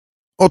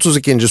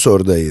32.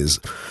 sorudayız.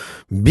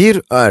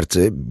 1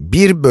 artı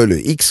 1 bölü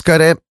x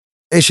kare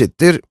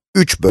eşittir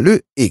 3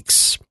 bölü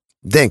x.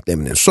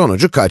 Denkleminin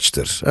sonucu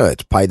kaçtır?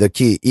 Evet,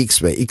 paydaki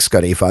x ve x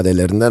kare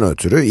ifadelerinden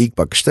ötürü ilk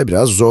bakışta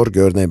biraz zor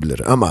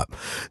görünebilir ama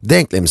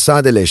denklemi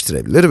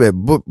sadeleştirebilir ve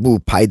bu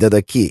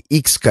paydadaki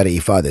x kare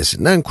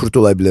ifadesinden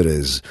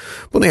kurtulabiliriz.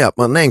 Bunu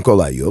yapmanın en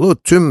kolay yolu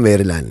tüm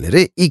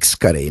verilenleri x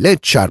kare ile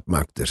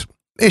çarpmaktır.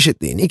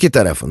 Eşitliğin iki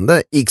tarafını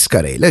da x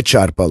kare ile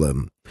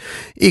çarpalım.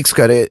 X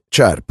kare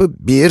çarpı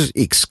 1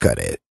 x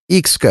kare.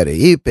 X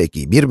kareyi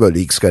peki 1 bölü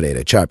x kare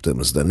ile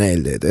çarptığımızda ne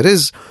elde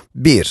ederiz?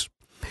 1.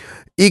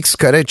 X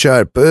kare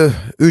çarpı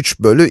 3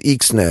 bölü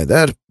x ne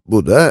eder?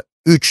 Bu da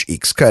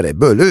 3x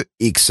kare bölü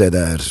x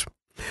eder.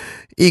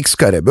 X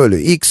kare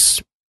bölü x,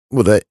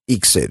 bu da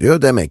x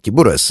ediyor. Demek ki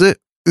burası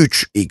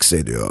 3x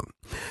ediyor.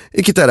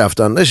 İki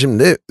taraftan da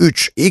şimdi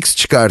 3x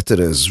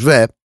çıkartırız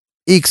ve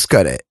x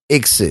kare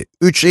eksi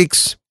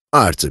 3x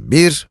artı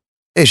 1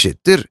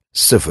 eşittir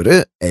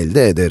 0'ı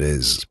elde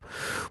ederiz.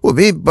 Bu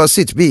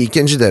basit bir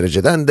ikinci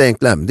dereceden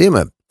denklem değil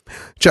mi?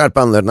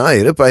 Çarpanlarını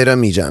ayırıp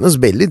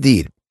ayıramayacağınız belli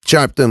değil.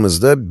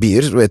 Çarptığımızda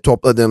 1 ve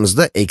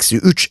topladığımızda eksi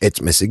 3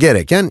 etmesi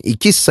gereken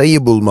iki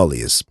sayı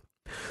bulmalıyız.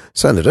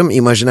 Sanırım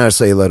imajiner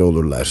sayılar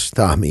olurlar,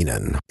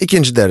 tahminen.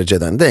 İkinci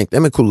dereceden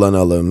denklemi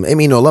kullanalım.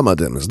 Emin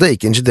olamadığımızda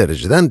ikinci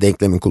dereceden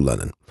denklemi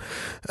kullanın.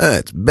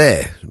 Evet,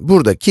 b,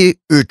 buradaki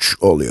 3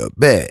 oluyor.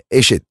 B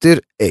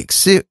eşittir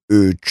eksi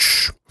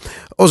 3.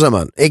 O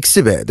zaman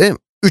eksi b de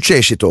 3'e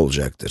eşit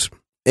olacaktır.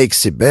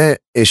 Eksi b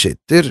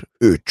eşittir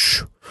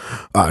 3.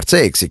 Artı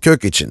eksi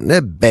kök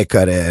içinde b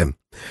kare.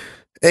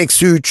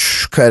 Eksi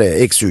 3 kare,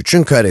 eksi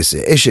 3'ün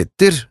karesi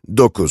eşittir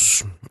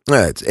 9.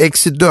 Evet,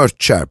 eksi 4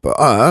 çarpı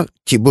a,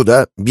 ki bu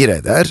da 1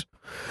 eder.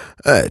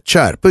 Evet,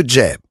 çarpı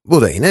c,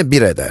 bu da yine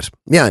 1 eder.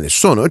 Yani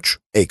sonuç,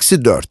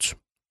 eksi 4.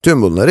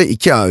 Tüm bunları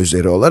 2a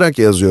üzeri olarak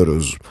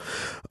yazıyoruz.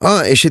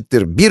 A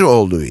eşittir 1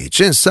 olduğu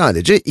için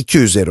sadece 2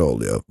 üzeri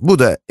oluyor. Bu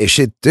da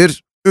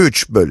eşittir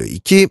 3 bölü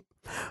 2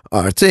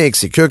 artı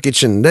eksi kök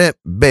içinde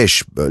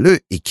 5 bölü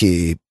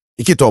 2.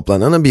 İki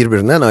toplananı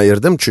birbirinden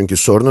ayırdım çünkü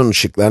sorunun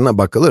şıklarına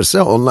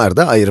bakılırsa onlar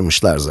da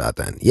ayırmışlar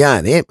zaten.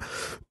 Yani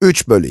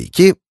 3 bölü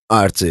 2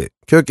 artı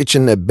kök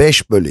içinde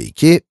 5 bölü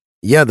 2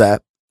 ya da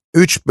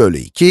 3 bölü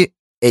 2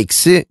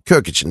 eksi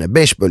kök içinde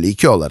 5 bölü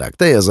 2 olarak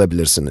da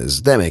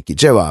yazabilirsiniz. Demek ki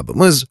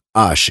cevabımız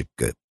A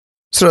şıkkı.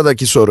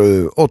 Sıradaki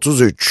soru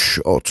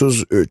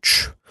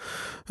 33.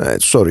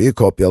 Evet, soruyu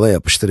kopyala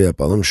yapıştır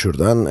yapalım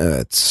şuradan.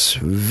 Evet,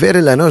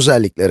 verilen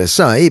özelliklere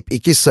sahip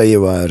iki sayı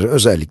var.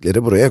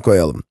 Özellikleri buraya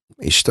koyalım.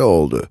 İşte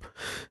oldu.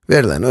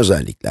 Verilen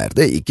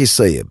özelliklerde iki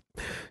sayı.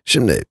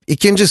 Şimdi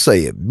ikinci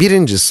sayı,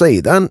 birinci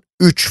sayıdan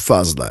 3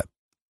 fazla.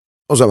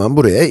 O zaman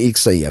buraya ilk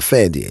sayıya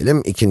f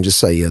diyelim, ikinci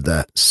sayıya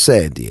da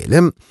s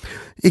diyelim.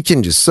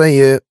 İkinci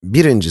sayı,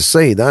 birinci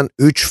sayıdan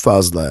 3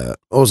 fazla.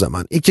 O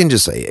zaman ikinci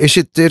sayı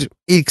eşittir,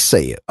 ilk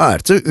sayı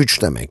artı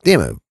 3 demek değil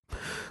mi?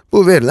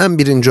 Bu verilen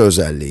birinci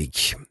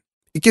özellik.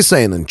 İki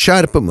sayının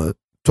çarpımı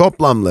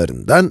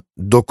toplamlarından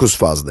 9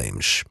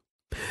 fazlaymış.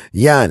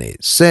 Yani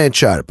s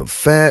çarpı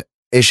f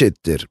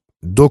eşittir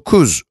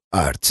 9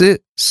 artı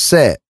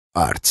s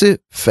artı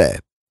f.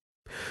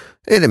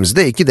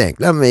 Elimizde iki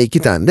denklem ve iki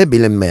tane de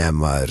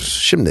bilinmeyen var.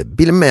 Şimdi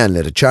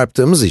bilinmeyenleri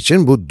çarptığımız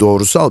için bu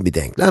doğrusal bir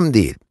denklem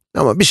değil.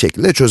 Ama bir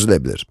şekilde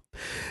çözülebilir.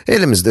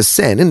 Elimizde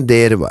s'nin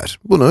değeri var.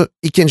 Bunu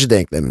ikinci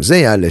denklemimize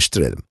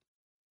yerleştirelim.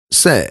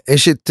 S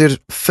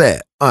eşittir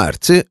f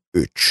artı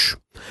 3.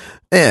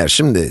 Eğer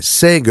şimdi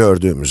s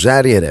gördüğümüz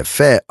her yere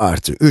f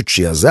artı 3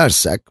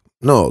 yazarsak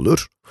ne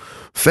olur?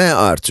 F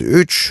artı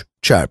 3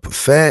 çarpı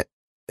f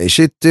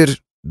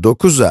eşittir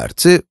 9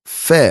 artı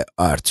f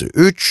artı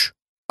 3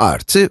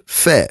 artı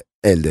f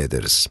elde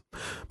ederiz.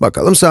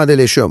 Bakalım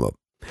sadeleşiyor mu?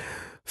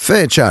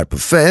 F çarpı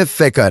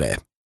f kare.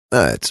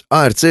 Evet,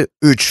 artı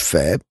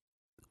 3f.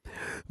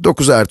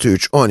 9 artı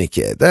 3,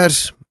 12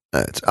 eder.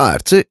 Evet,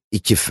 artı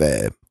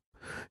 2f.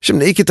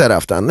 Şimdi iki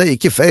taraftan da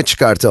 2f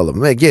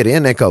çıkartalım ve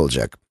geriye ne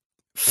kalacak?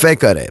 F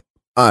kare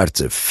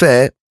artı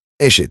f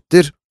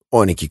eşittir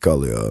 12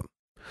 kalıyor.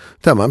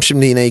 Tamam,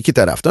 şimdi yine iki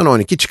taraftan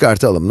 12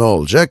 çıkartalım, ne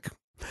olacak?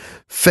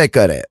 F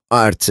kare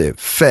artı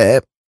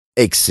f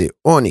eksi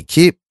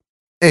 12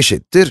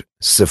 eşittir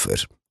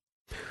 0.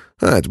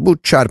 Evet, bu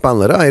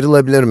çarpanlara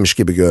ayrılabilirmiş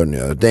gibi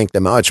görünüyor.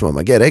 Denklemi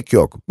açmama gerek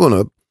yok.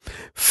 Bunu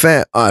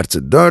f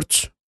artı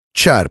 4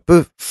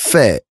 çarpı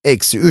f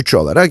eksi 3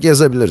 olarak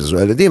yazabiliriz,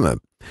 öyle değil mi?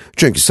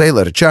 Çünkü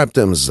sayıları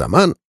çarptığımız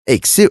zaman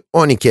eksi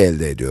 12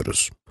 elde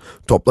ediyoruz.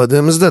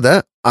 Topladığımızda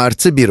da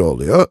artı 1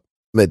 oluyor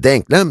ve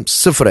denklem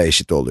 0'a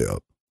eşit oluyor.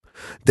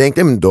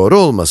 Denklemin doğru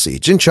olması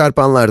için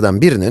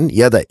çarpanlardan birinin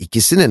ya da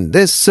ikisinin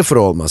de 0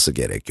 olması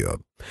gerekiyor.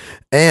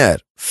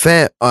 Eğer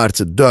f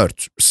artı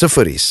 4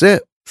 0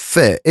 ise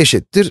f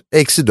eşittir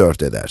eksi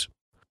 4 eder.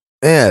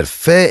 Eğer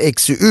f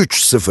eksi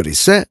 3 0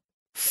 ise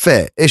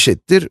f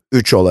eşittir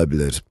 3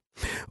 olabilir.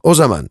 O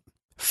zaman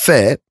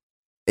f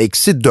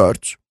eksi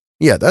 4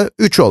 ya da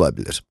 3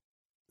 olabilir.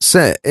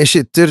 S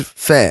eşittir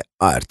f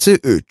artı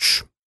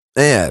 3.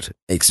 Eğer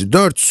eksi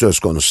 4 söz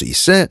konusu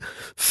ise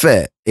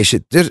f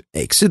eşittir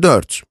eksi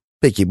 4.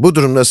 Peki bu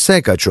durumda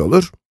s kaç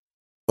olur?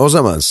 O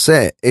zaman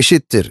s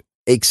eşittir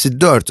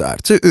eksi 4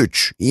 artı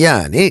 3,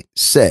 yani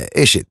s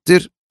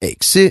eşittir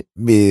eksi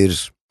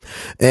 1.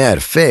 Eğer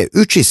f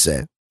 3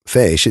 ise,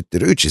 f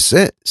eşittir 3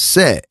 ise,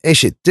 s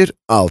eşittir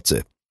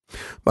 6.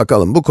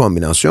 Bakalım bu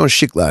kombinasyon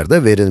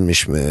şıklarda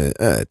verilmiş mi?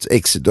 Evet,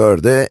 eksi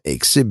 4'e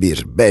eksi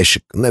 1, B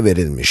şıkkında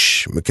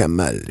verilmiş.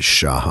 Mükemmel,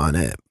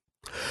 şahane.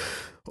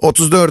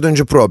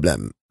 34.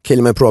 problem.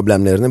 Kelime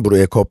problemlerini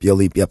buraya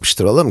kopyalayıp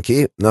yapıştıralım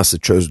ki nasıl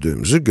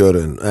çözdüğümüzü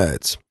görün.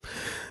 Evet.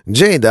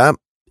 Ceyda,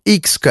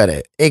 x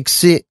kare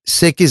eksi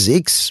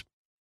 8x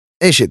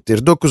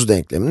eşittir 9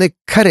 denklemini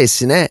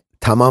karesine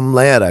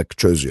tamamlayarak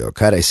çözüyor.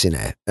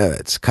 Karesine,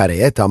 evet,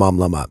 kareye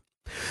tamamlama.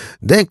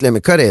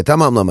 Denklemi kareye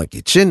tamamlamak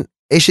için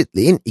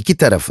eşitliğin iki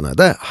tarafına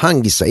da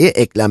hangi sayı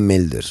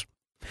eklenmelidir?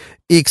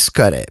 X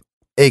kare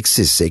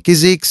eksi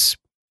 8x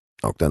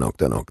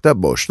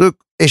boşluk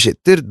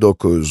eşittir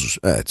 9.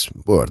 Evet,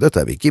 bu arada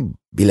tabii ki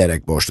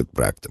bilerek boşluk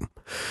bıraktım.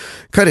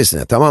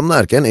 Karesine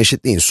tamamlarken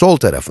eşitliğin sol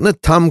tarafını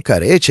tam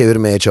kareye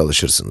çevirmeye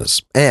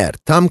çalışırsınız. Eğer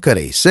tam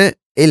kare ise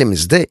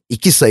elimizde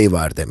iki sayı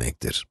var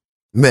demektir.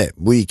 Ve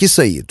bu iki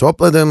sayıyı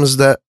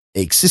topladığımızda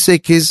eksi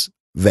 8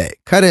 ve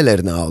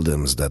karelerini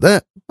aldığımızda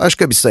da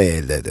başka bir sayı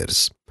elde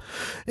ederiz.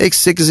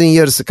 Eksi 8'in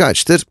yarısı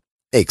kaçtır?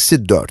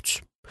 Eksi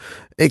 4.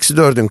 Eksi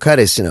 4'ün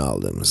karesini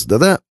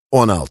aldığımızda da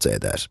 16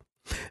 eder.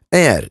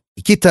 Eğer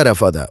iki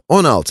tarafa da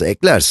 16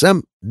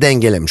 eklersem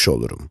dengelemiş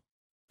olurum.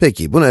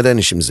 Peki bu neden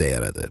işimize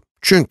yaradı?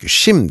 Çünkü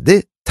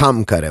şimdi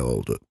tam kare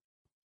oldu.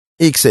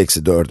 X eksi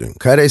 4'ün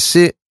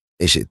karesi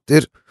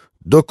eşittir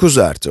 9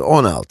 artı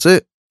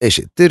 16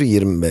 eşittir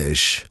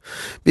 25.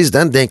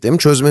 Bizden denklemi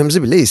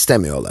çözmemizi bile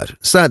istemiyorlar.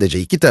 Sadece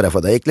iki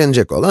tarafa da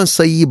eklenecek olan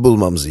sayıyı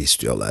bulmamızı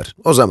istiyorlar.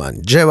 O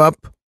zaman cevap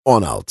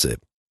 16.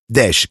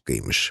 D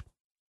şıkkıymış.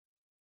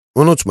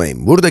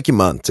 Unutmayın, buradaki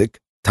mantık,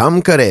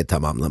 tam kareye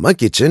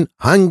tamamlamak için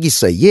hangi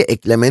sayıyı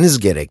eklemeniz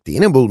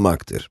gerektiğini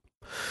bulmaktır.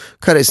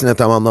 Karesine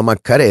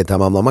tamamlamak, kareye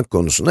tamamlamak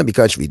konusunda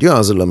birkaç video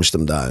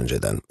hazırlamıştım daha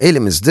önceden.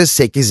 Elimizde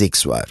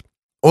 8x var.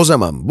 O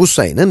zaman bu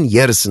sayının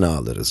yarısını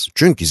alırız.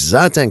 Çünkü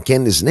zaten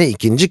kendisine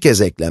ikinci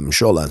kez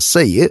eklenmiş olan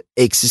sayı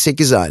eksi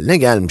 8 haline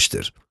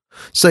gelmiştir.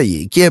 Sayıyı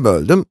ikiye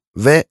böldüm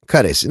ve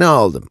karesini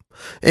aldım.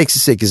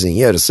 Eksi 8'in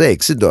yarısı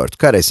eksi 4,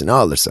 karesini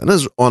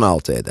alırsanız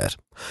 16 eder.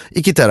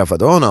 İki tarafa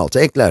da 16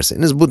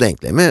 eklerseniz bu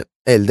denklemi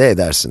elde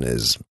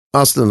edersiniz.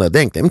 Aslında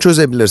denklemi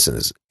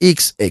çözebilirsiniz.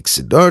 X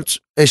eksi 4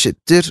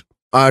 eşittir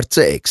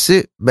artı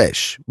eksi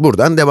 5.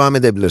 Buradan devam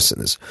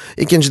edebilirsiniz.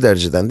 İkinci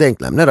dereceden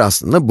denklemler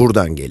aslında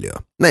buradan geliyor.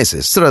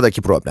 Neyse,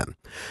 sıradaki problem.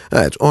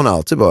 Evet,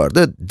 16 bu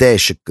arada D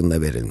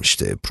şıkkında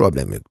verilmişti.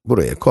 Problemi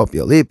buraya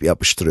kopyalayıp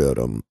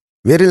yapıştırıyorum.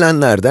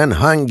 Verilenlerden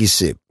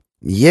hangisi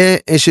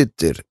y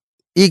eşittir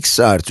x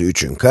artı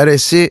 3'ün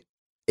karesi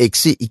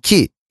eksi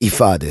 2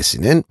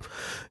 ifadesinin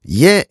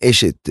y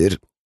eşittir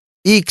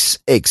x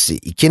eksi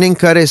 2'nin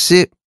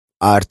karesi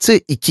artı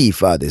 2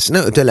 ifadesine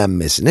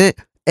ötelenmesini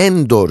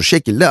en doğru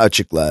şekilde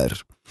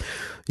açıklar.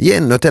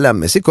 Y'nin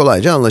ötelenmesi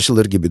kolayca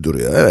anlaşılır gibi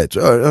duruyor. Evet,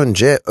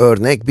 önce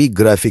örnek bir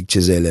grafik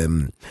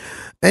çizelim.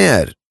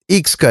 Eğer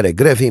x kare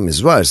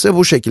grafiğimiz varsa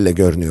bu şekilde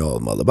görünüyor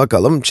olmalı.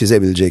 Bakalım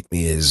çizebilecek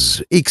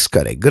miyiz? X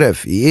kare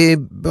grafiği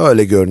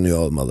böyle görünüyor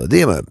olmalı,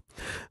 değil mi?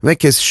 Ve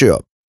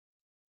kesişiyor.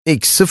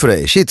 X sıfıra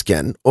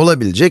eşitken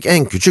olabilecek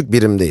en küçük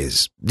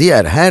birimdeyiz.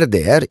 Diğer her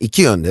değer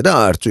iki yönde de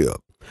artıyor.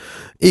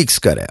 X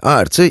kare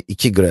artı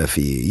 2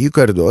 grafiği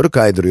yukarı doğru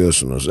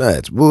kaydırıyorsunuz.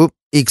 Evet, bu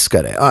x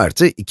kare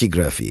artı 2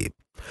 grafiği.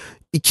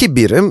 2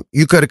 birim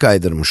yukarı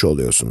kaydırmış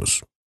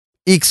oluyorsunuz.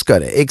 X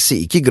kare eksi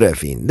 2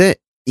 grafiğinde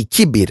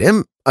 2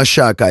 birim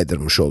aşağı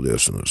kaydırmış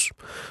oluyorsunuz.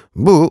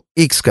 Bu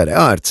x kare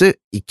artı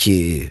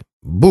 2.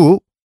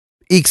 Bu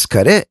x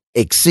kare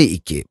eksi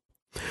 2.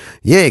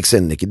 Y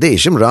eksenindeki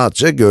değişim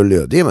rahatça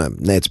görülüyor, değil mi?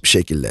 Net bir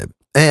şekilde.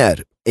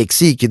 Eğer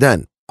eksi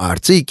 2'den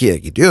artı 2'ye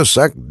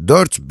gidiyorsak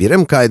 4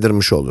 birim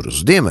kaydırmış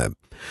oluruz, değil mi?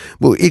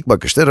 Bu ilk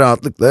bakışta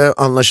rahatlıkla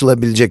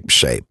anlaşılabilecek bir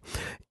şey.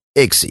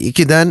 Eksi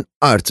 2'den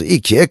artı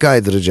 2'ye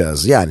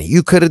kaydıracağız. Yani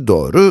yukarı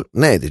doğru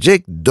ne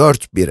edecek?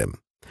 4 birim.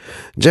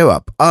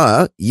 Cevap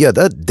A ya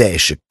da D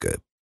şıkkı.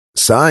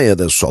 Sağa ya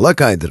da sola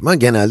kaydırma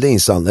genelde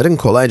insanların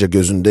kolayca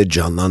gözünde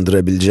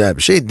canlandırabileceği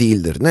bir şey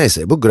değildir.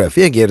 Neyse, bu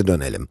grafiğe geri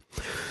dönelim.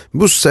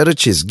 Bu sarı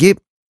çizgi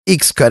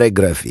x kare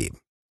grafiği.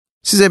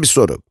 Size bir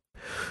soru.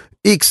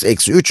 X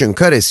eksi 3'ün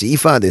karesi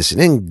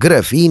ifadesinin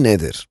grafiği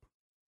nedir?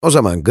 O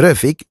zaman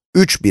grafik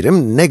 3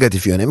 birim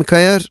negatif yöne mi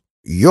kayar,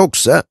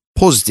 yoksa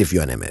pozitif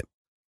yöne mi?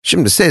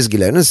 Şimdi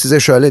sezgileriniz size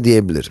şöyle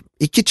diyebilir.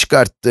 2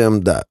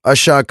 çıkarttığımda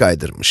aşağı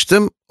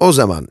kaydırmıştım, o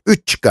zaman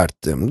 3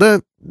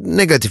 çıkarttığımda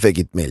negatife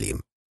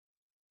gitmeliyim.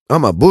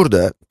 Ama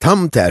burada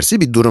tam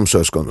tersi bir durum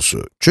söz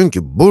konusu. Çünkü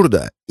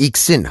burada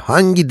x'in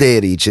hangi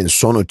değeri için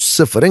sonuç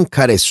 0'ın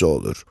karesi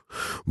olur?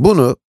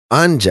 Bunu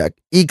ancak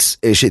x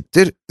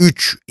eşittir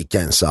 3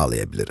 iken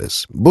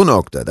sağlayabiliriz. Bu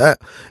noktada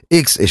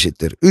x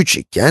eşittir 3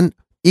 iken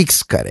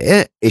x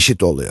kareye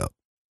eşit oluyor.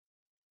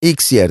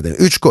 X yerine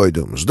 3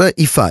 koyduğumuzda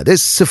ifade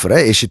 0'a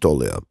eşit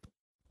oluyor.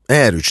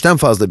 Eğer 3'ten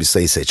fazla bir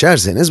sayı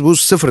seçerseniz bu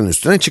 0'ın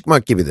üstüne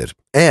çıkmak gibidir.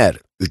 Eğer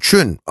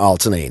 3'ün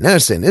altına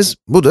inerseniz,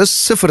 bu da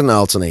 0'ın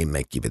altına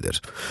inmek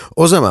gibidir.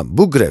 O zaman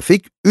bu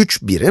grafik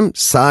 3 birim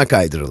sağa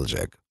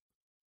kaydırılacak.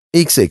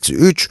 X eksi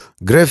 3,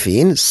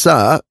 grafiğin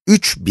sağa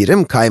 3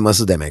 birim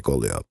kayması demek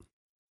oluyor.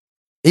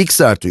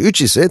 X artı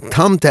 3 ise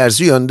tam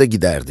tersi yönde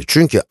giderdi.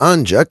 Çünkü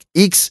ancak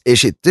x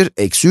eşittir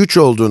eksi 3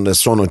 olduğunda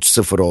sonuç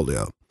 0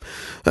 oluyor.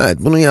 Evet,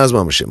 bunu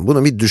yazmamışım.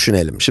 Bunu bir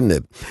düşünelim.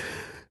 Şimdi,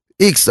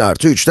 x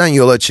artı 3'ten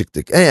yola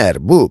çıktık.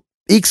 Eğer bu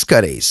x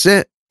kare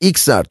ise,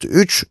 x artı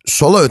 3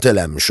 sola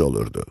ötelenmiş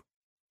olurdu.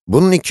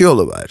 Bunun iki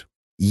yolu var.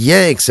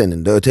 Y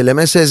ekseninde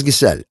öteleme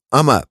sezgisel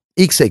ama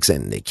x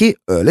eksenindeki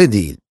öyle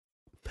değil.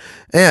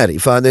 Eğer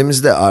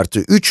ifademizde artı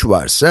 3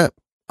 varsa,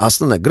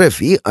 aslında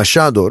grafiği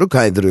aşağı doğru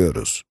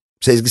kaydırıyoruz.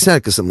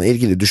 Sezgisel kısımla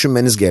ilgili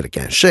düşünmeniz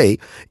gereken şey,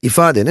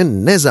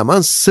 ifadenin ne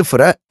zaman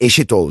 0'a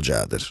eşit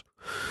olacağıdır.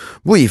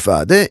 Bu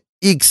ifade,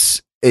 x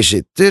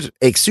eşittir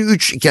eksi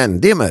 3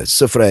 iken değil mi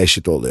 0'a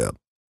eşit oluyor.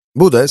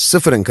 Bu da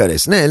 0'ın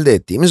karesini elde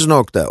ettiğimiz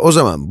nokta. O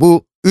zaman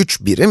bu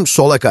 3 birim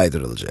sola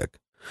kaydırılacak.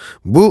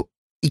 Bu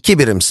 2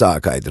 birim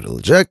sağa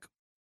kaydırılacak.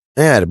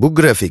 Eğer bu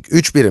grafik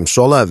 3 birim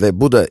sola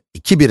ve bu da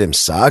 2 birim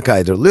sağa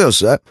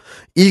kaydırılıyorsa,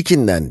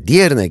 ilkinden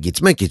diğerine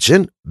gitmek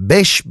için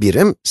 5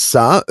 birim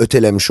sağa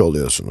ötelemiş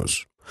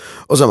oluyorsunuz.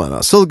 O zaman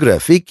asıl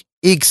grafik,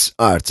 x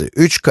artı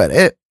 3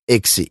 kare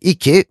eksi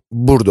 2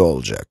 burada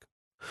olacak.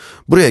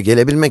 Buraya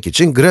gelebilmek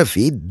için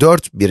grafiği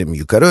 4 birim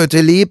yukarı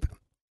öteleyip,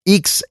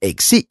 x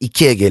eksi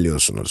 2'ye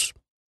geliyorsunuz.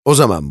 O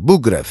zaman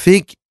bu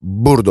grafik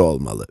burada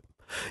olmalı.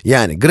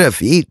 Yani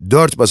grafiği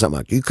 4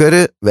 basamak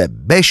yukarı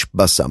ve 5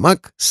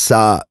 basamak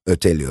sağa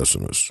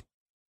öteliyorsunuz.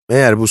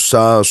 Eğer bu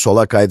sağa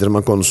sola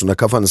kaydırma konusunda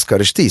kafanız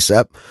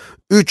karıştıysa,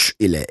 3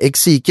 ile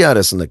eksi 2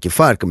 arasındaki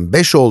farkın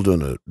 5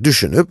 olduğunu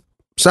düşünüp,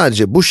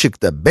 sadece bu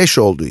şıkta 5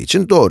 olduğu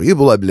için doğruyu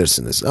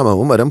bulabilirsiniz. Ama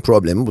umarım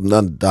problemin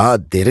bundan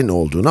daha derin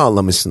olduğunu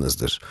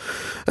anlamışsınızdır.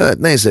 Evet,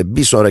 neyse,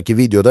 bir sonraki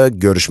videoda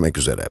görüşmek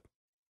üzere.